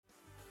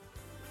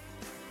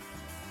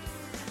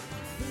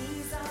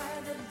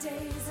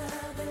days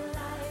of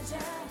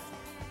Elijah,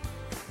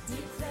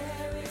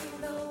 declaring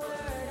the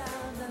word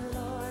of the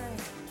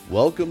Lord.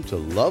 Welcome to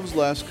Love's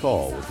Last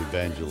Call with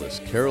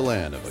Evangelist Carol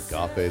Ann of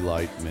Agape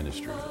Light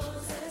Ministries.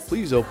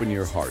 Please open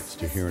your hearts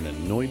to hear an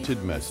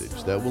anointed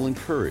message that will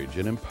encourage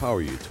and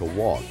empower you to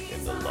walk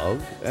in the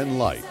love and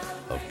light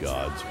of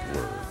God's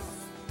Word.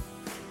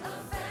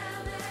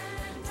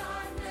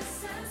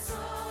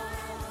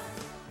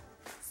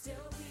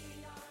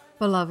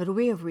 Beloved,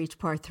 we have reached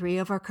part 3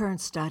 of our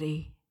current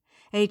study,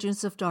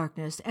 Agents of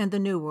Darkness and the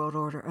New World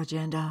Order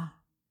Agenda.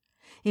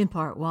 In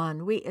part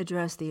 1, we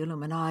addressed the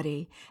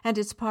Illuminati and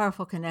its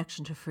powerful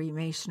connection to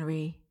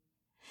Freemasonry.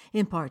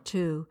 In part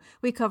 2,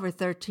 we covered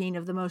 13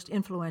 of the most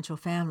influential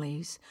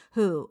families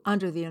who,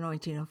 under the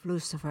anointing of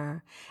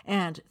Lucifer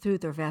and through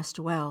their vast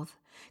wealth,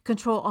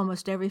 control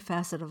almost every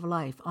facet of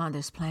life on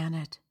this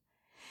planet.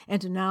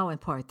 And now in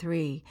part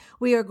 3,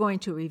 we are going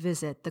to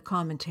revisit the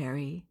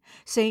commentary,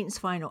 Satan's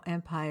Final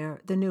Empire,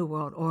 the New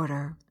World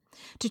Order,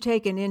 to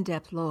take an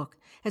in-depth look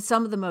at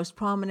some of the most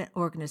prominent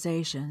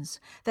organizations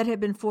that have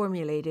been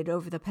formulated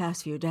over the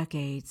past few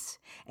decades,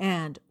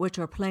 and which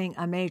are playing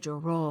a major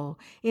role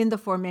in the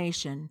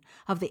formation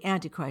of the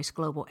Antichrist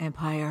global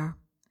empire.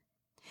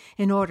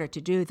 In order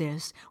to do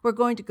this, we're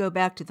going to go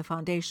back to the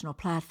foundational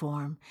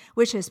platform,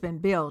 which has been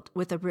built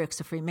with the bricks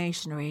of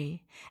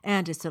Freemasonry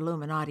and its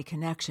Illuminati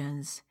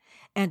connections,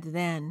 and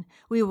then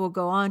we will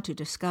go on to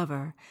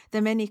discover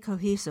the many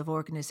cohesive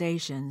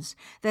organizations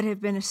that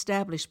have been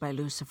established by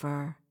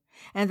Lucifer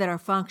and that are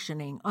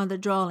functioning on the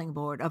drawing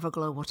board of a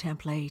global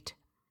template.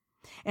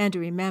 And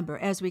remember,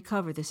 as we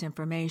cover this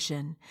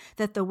information,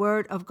 that the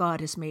Word of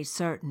God is made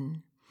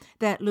certain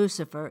that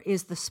Lucifer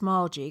is the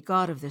small g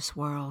god of this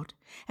world,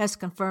 as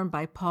confirmed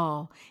by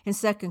Paul in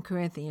 2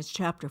 Corinthians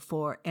chapter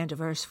 4 and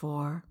verse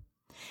 4,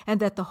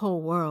 and that the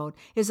whole world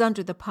is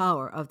under the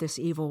power of this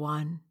evil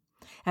one,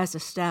 as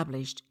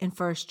established in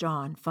 1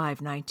 John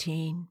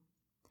 5:19.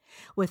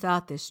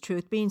 Without this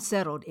truth being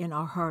settled in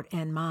our heart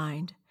and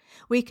mind,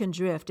 we can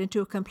drift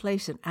into a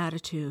complacent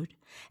attitude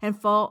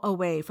and fall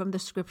away from the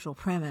scriptural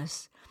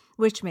premise,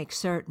 which makes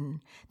certain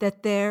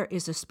that there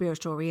is a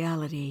spiritual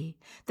reality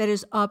that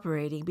is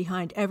operating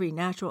behind every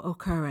natural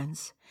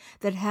occurrence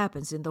that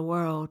happens in the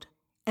world,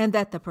 and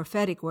that the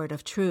prophetic word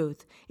of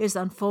truth is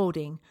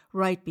unfolding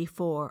right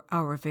before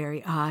our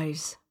very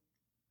eyes.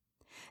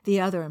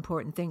 The other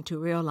important thing to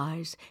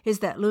realize is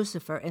that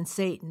Lucifer and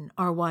Satan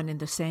are one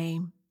and the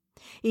same,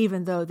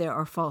 even though there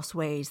are false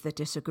ways that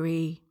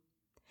disagree.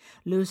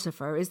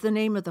 Lucifer is the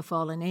name of the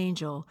fallen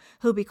angel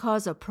who,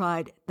 because of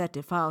pride that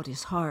defiled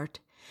his heart,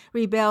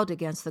 rebelled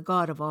against the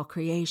God of all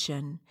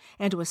creation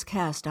and was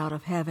cast out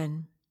of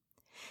heaven.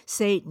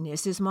 Satan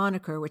is his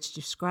moniker, which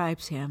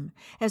describes him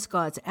as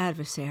God's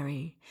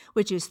adversary,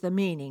 which is the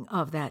meaning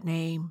of that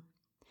name.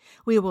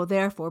 We will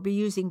therefore be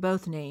using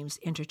both names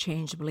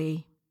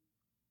interchangeably.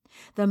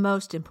 The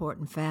most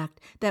important fact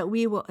that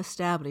we will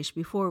establish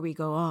before we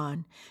go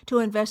on to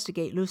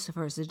investigate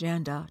Lucifer's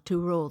agenda to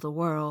rule the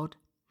world,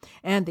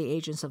 and the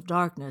agents of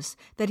darkness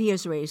that he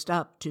has raised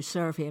up to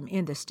serve him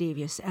in this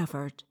devious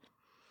effort,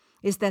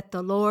 is that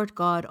the Lord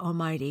God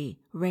Almighty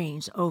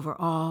reigns over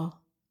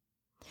all.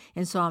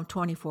 In Psalm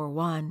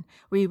 24:1,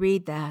 we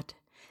read that,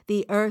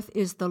 "The earth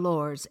is the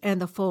Lord's and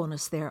the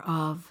fullness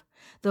thereof,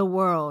 the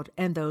world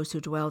and those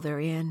who dwell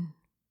therein."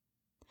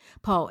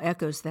 Paul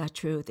echoes that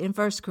truth in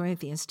 1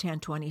 Corinthians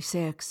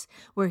 10:26,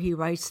 where he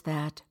writes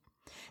that,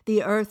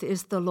 "The earth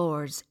is the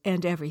Lord's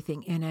and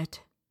everything in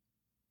it."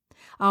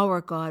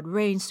 Our God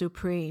reigns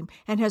supreme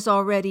and has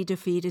already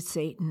defeated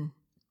Satan.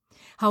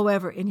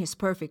 However, in his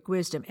perfect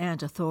wisdom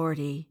and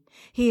authority,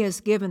 he has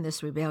given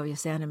this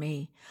rebellious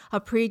enemy a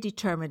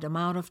predetermined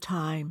amount of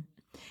time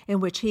in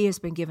which he has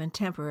been given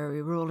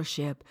temporary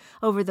rulership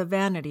over the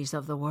vanities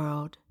of the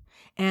world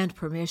and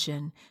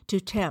permission to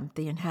tempt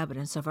the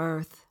inhabitants of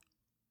earth.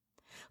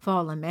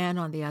 Fallen man,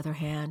 on the other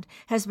hand,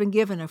 has been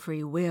given a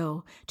free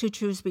will to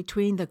choose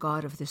between the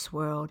God of this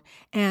world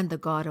and the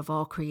God of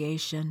all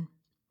creation,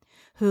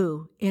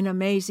 who, in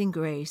amazing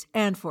grace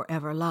and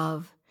forever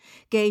love,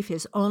 gave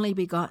his only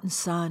begotten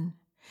Son,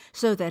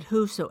 so that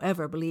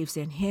whosoever believes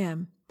in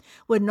him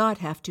would not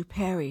have to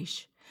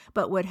perish,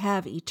 but would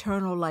have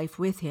eternal life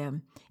with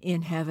him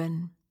in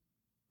heaven.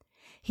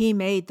 He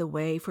made the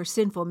way for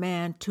sinful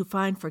man to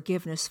find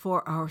forgiveness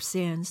for our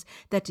sins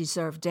that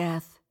deserve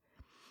death,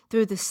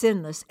 through the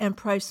sinless and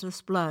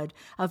priceless blood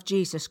of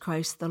Jesus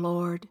Christ the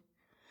Lord,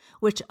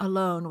 which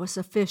alone was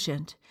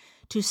sufficient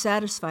to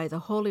satisfy the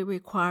holy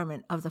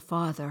requirement of the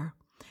Father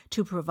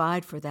to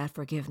provide for that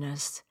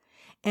forgiveness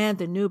and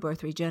the new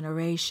birth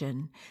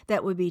regeneration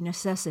that would be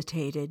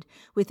necessitated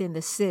within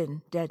the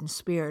sin-deadened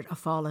spirit of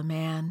fallen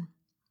man.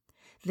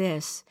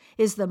 This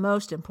is the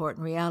most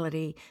important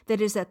reality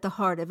that is at the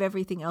heart of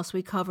everything else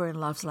we cover in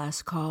Love's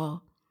Last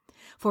Call,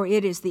 for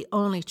it is the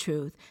only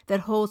truth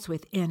that holds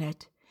within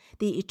it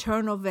the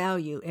eternal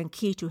value and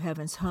key to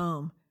heaven's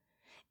home,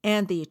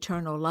 and the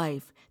eternal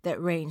life that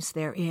reigns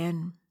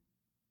therein.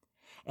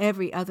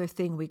 Every other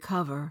thing we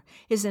cover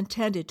is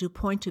intended to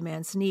point to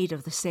man's need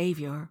of the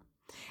Savior,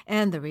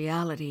 and the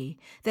reality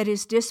that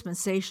his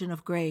dispensation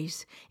of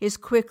grace is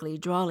quickly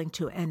drawing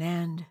to an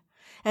end,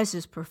 as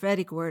his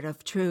prophetic word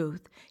of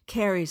truth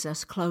carries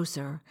us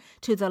closer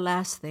to the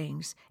last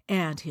things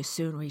and his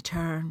soon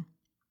return.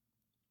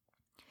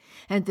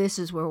 And this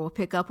is where we'll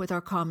pick up with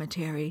our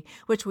commentary,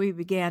 which we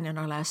began in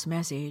our last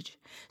message,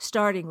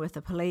 starting with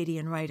the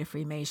Palladian Rite of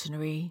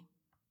Freemasonry.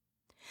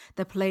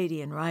 The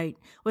Palladian Rite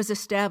was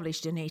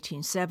established in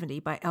 1870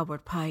 by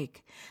Albert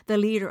Pike, the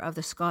leader of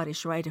the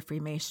Scottish Rite of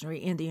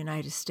Freemasonry in the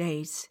United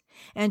States,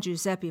 and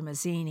Giuseppe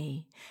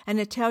Mazzini, an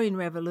Italian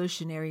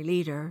revolutionary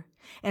leader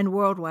and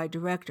worldwide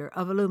director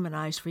of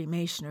Illuminized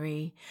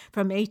Freemasonry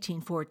from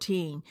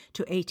 1814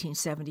 to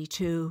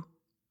 1872.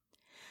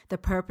 The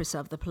purpose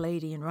of the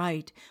Palladian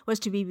Rite was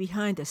to be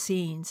behind the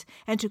scenes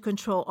and to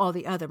control all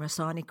the other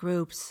Masonic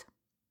groups.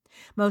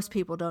 Most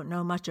people don't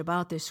know much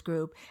about this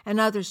group, and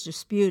others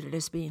dispute it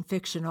as being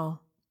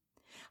fictional.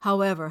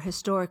 However,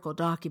 historical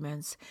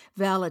documents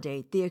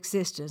validate the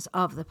existence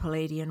of the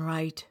Palladian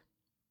Rite.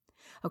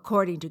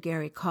 According to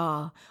Gary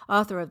Kaw,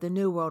 author of The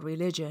New World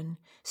Religion,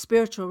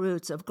 Spiritual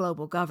Roots of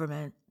Global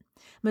Government,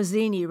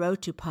 Mazzini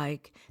wrote to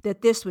Pike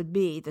that this would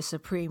be the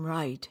supreme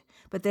rite,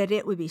 but that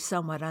it would be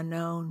somewhat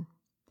unknown.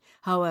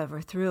 However,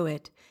 through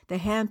it, the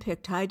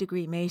hand-picked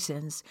high-degree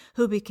Masons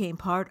who became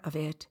part of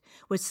it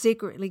would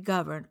secretly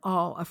govern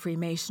all of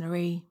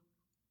Freemasonry.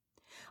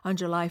 On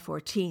July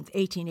 14,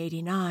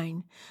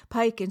 1889,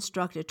 Pike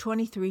instructed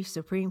 23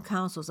 Supreme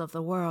Councils of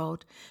the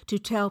world to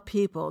tell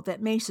people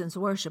that Masons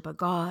worship a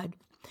God,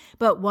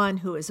 but one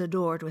who is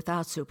adored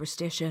without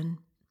superstition.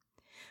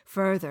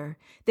 Further,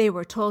 they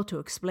were told to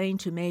explain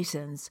to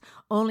Masons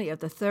only of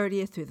the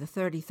 30th through the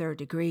 33rd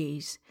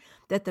degrees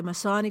that the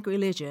Masonic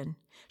religion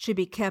should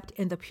be kept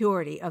in the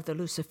purity of the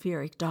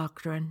Luciferic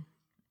doctrine.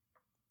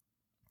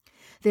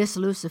 This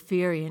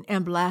Luciferian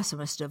and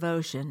blasphemous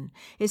devotion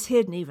is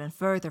hidden even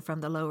further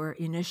from the lower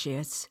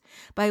initiates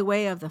by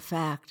way of the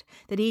fact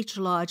that each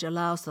lodge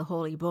allows the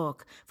Holy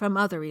Book from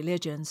other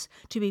religions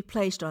to be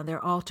placed on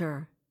their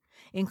altar,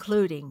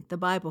 including the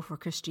Bible for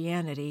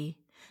Christianity,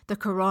 the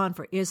Quran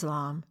for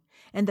Islam,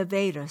 and the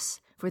Vedas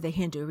for the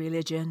Hindu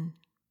religion.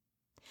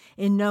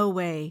 In no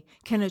way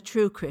can a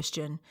true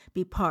Christian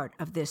be part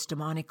of this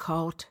demonic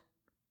cult.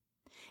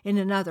 In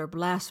another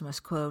blasphemous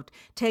quote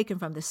taken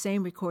from the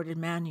same recorded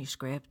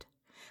manuscript,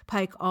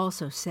 Pike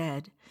also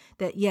said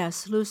that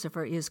yes,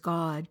 Lucifer is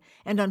God,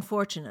 and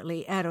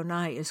unfortunately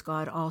Adonai is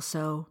God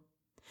also.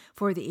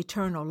 For the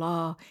eternal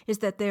law is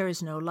that there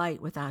is no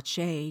light without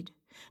shade,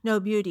 no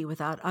beauty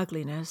without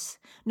ugliness,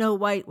 no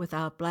white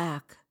without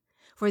black.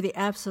 For the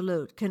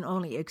Absolute can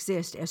only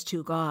exist as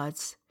two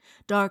gods,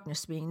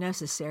 darkness being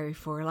necessary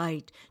for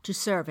light to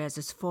serve as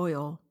its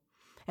foil,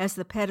 as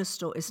the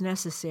pedestal is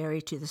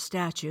necessary to the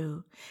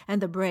statue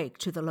and the brake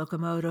to the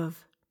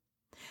locomotive.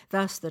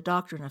 Thus the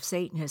doctrine of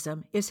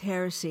Satanism is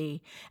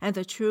heresy, and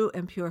the true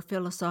and pure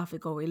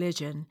philosophical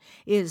religion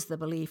is the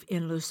belief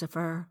in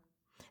Lucifer,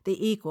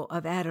 the equal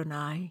of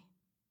Adonai.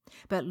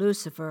 But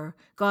Lucifer,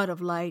 God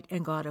of light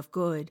and God of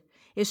good,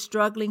 is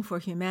struggling for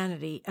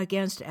humanity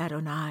against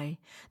Adonai,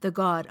 the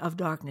God of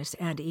darkness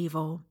and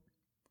evil.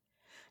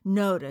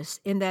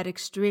 Notice in that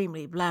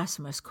extremely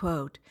blasphemous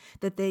quote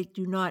that they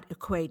do not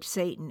equate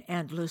Satan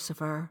and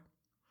Lucifer.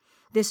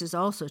 This is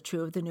also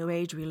true of the New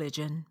Age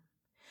religion.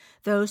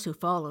 Those who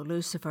follow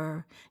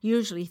Lucifer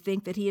usually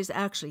think that he is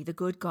actually the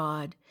good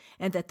God,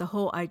 and that the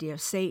whole idea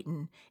of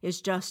Satan is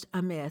just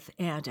a myth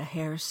and a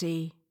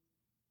heresy.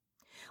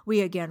 We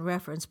again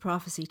reference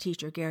prophecy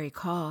teacher Gary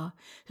Kaw,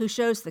 who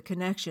shows the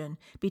connection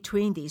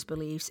between these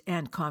beliefs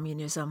and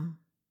communism.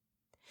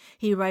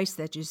 He writes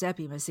that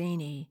Giuseppe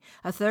Mazzini,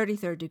 a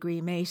 33rd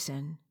degree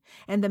Mason,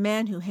 and the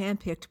man who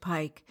handpicked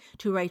Pike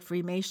to write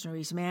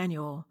Freemasonry's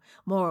manual,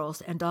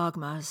 Morals and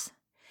Dogmas,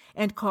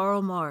 and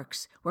Karl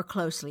Marx were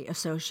closely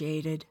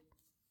associated.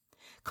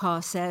 Kaw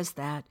says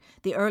that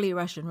the early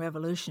Russian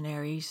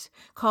revolutionaries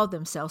called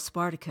themselves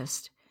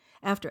Spartakists,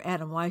 after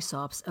Adam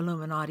Weishaupt's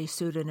Illuminati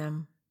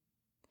pseudonym.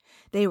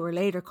 They were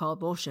later called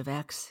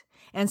Bolsheviks,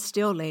 and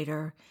still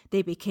later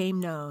they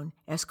became known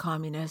as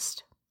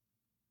communists.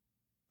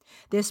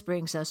 This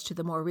brings us to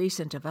the more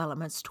recent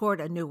developments toward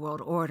a New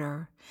World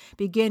Order,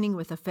 beginning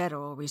with the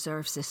Federal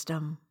Reserve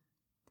System.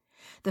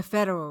 The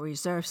Federal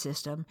Reserve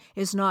System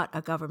is not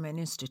a government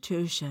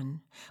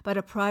institution, but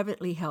a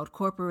privately held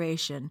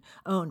corporation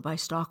owned by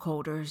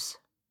stockholders.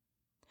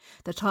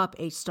 The top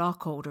 8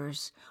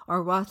 stockholders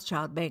are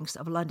Rothschild Banks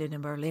of London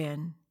and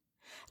Berlin,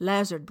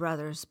 Lazard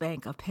Brothers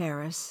Bank of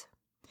Paris,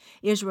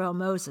 Israel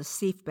Moses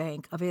Seif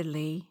Bank of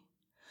Italy,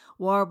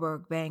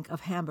 Warburg Bank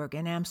of Hamburg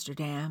and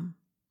Amsterdam,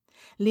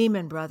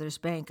 Lehman Brothers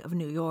Bank of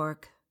New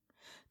York,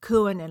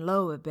 Cohen and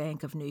Loeb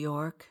Bank of New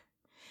York,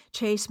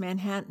 Chase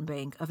Manhattan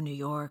Bank of New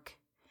York,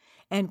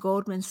 and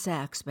Goldman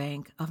Sachs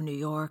Bank of New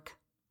York.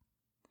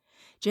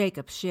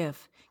 Jacob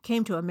Schiff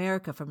came to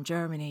America from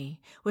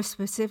Germany with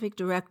specific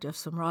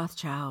directives from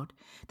Rothschild,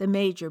 the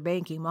major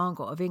banking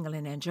mogul of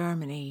England and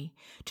Germany,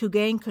 to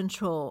gain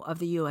control of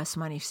the U.S.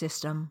 money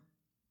system.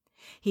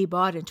 He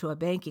bought into a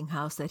banking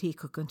house that he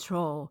could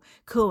control,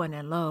 Cohen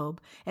and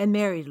Loeb, and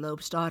married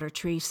Loeb's daughter,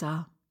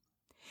 Teresa.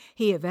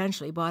 He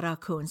eventually bought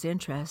out Cohen's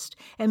interest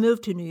and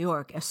moved to New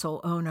York as sole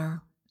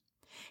owner.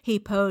 He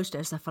posed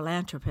as a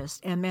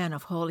philanthropist and man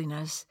of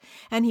holiness,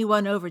 and he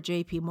won over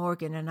J.P.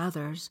 Morgan and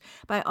others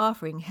by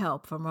offering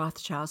help from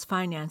Rothschild's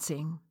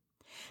financing.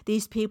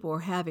 These people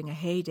were having a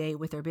heyday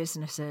with their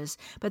businesses,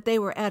 but they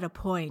were at a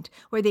point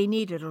where they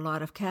needed a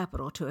lot of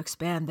capital to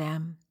expand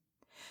them.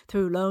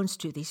 Through loans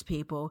to these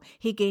people,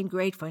 he gained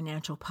great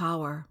financial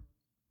power.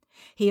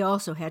 He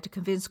also had to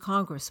convince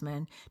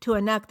congressmen to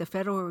enact the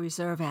Federal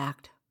Reserve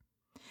Act.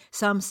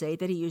 Some say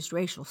that he used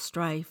racial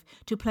strife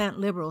to plant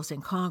liberals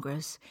in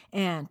Congress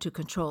and to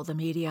control the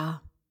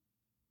media.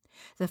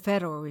 The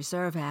Federal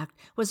Reserve Act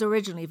was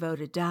originally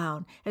voted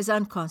down as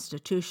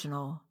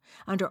unconstitutional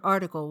under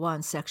Article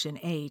I, Section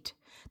 8.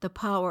 The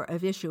power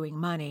of issuing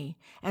money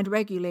and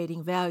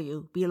regulating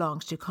value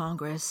belongs to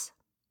Congress.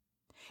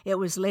 It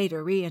was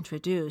later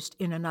reintroduced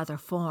in another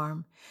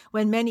form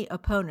when many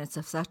opponents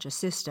of such a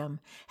system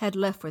had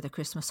left for the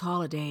Christmas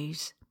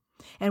holidays,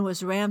 and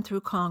was rammed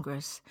through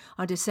Congress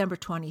on December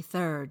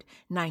 23,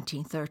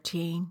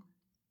 1913.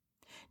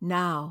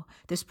 Now,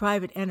 this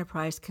private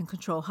enterprise can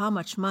control how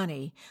much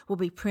money will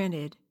be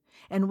printed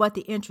and what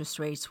the interest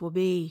rates will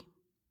be.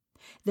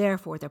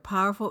 Therefore, the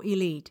powerful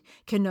elite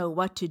can know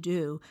what to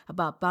do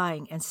about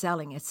buying and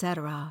selling,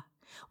 etc.,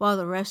 while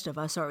the rest of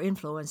us are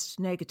influenced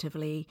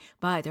negatively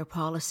by their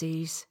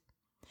policies.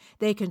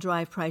 They can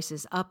drive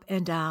prices up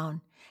and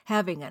down,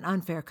 having an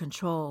unfair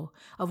control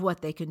of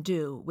what they can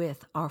do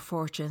with our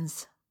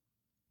fortunes.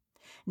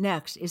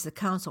 Next is the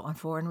Council on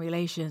Foreign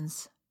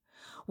Relations.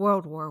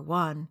 World War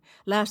I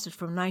lasted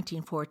from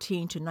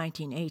 1914 to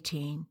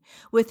 1918,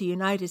 with the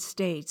United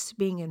States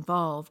being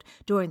involved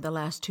during the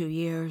last 2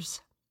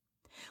 years.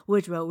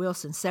 Woodrow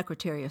Wilson's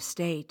Secretary of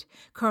State,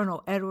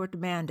 Colonel Edward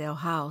Mandell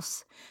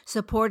House,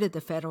 supported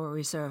the Federal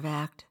Reserve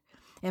Act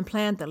and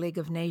planned the League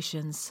of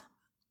Nations.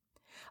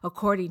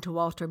 According to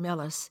Walter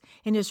Millis,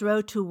 in his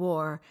Road to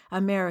War,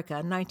 America,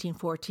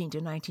 1914 to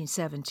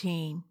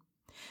 1917,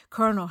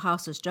 Colonel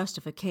House's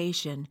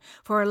justification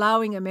for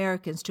allowing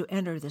Americans to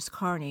enter this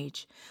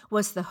carnage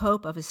was the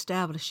hope of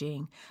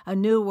establishing a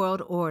new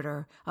world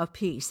order of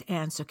peace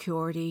and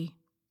security.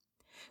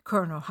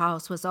 Colonel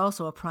House was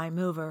also a prime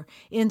mover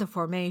in the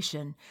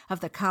formation of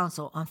the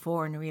Council on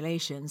Foreign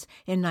Relations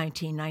in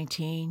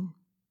 1919.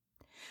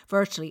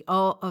 Virtually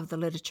all of the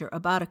literature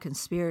about a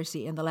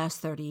conspiracy in the last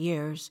 30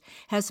 years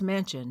has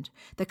mentioned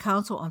the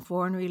Council on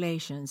Foreign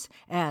Relations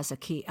as a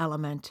key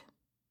element.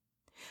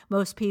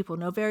 Most people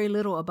know very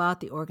little about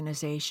the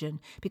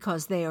organization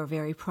because they are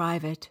very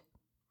private.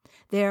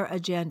 Their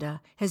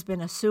agenda has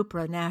been a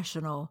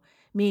supranational,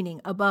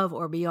 meaning above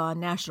or beyond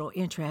national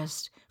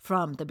interest,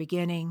 from the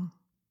beginning.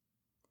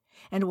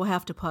 And we'll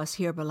have to pause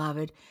here,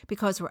 beloved,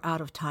 because we're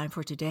out of time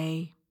for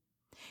today.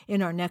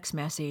 In our next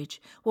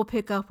message, we'll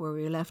pick up where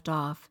we left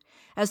off,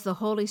 as the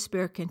Holy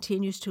Spirit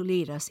continues to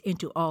lead us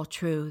into all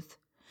truth,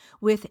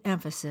 with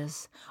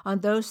emphasis on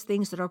those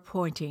things that are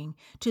pointing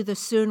to the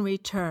soon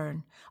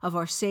return of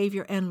our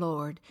Savior and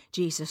Lord,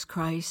 Jesus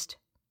Christ.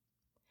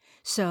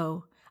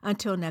 So,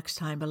 until next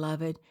time,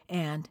 beloved,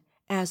 and,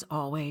 as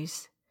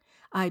always,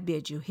 I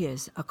bid you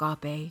His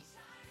agape.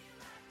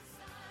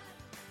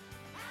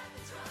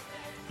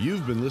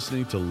 You've been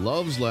listening to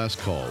Love's Last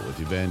Call with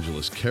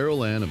Evangelist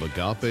Carol Ann of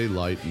Agape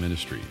Light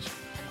Ministries.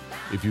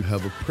 If you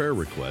have a prayer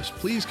request,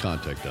 please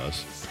contact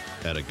us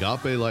at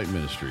Agape Light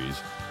Ministries,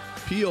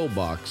 P.O.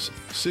 Box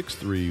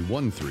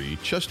 6313,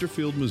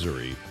 Chesterfield,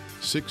 Missouri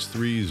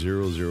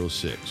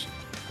 63006,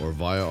 or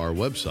via our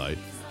website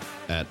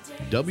at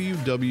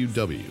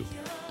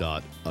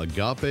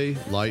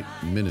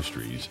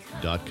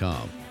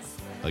www.agapelightministries.com.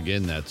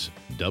 Again, that's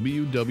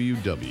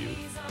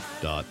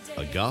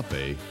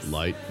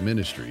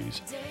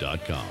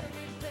www.agapelightministries.com.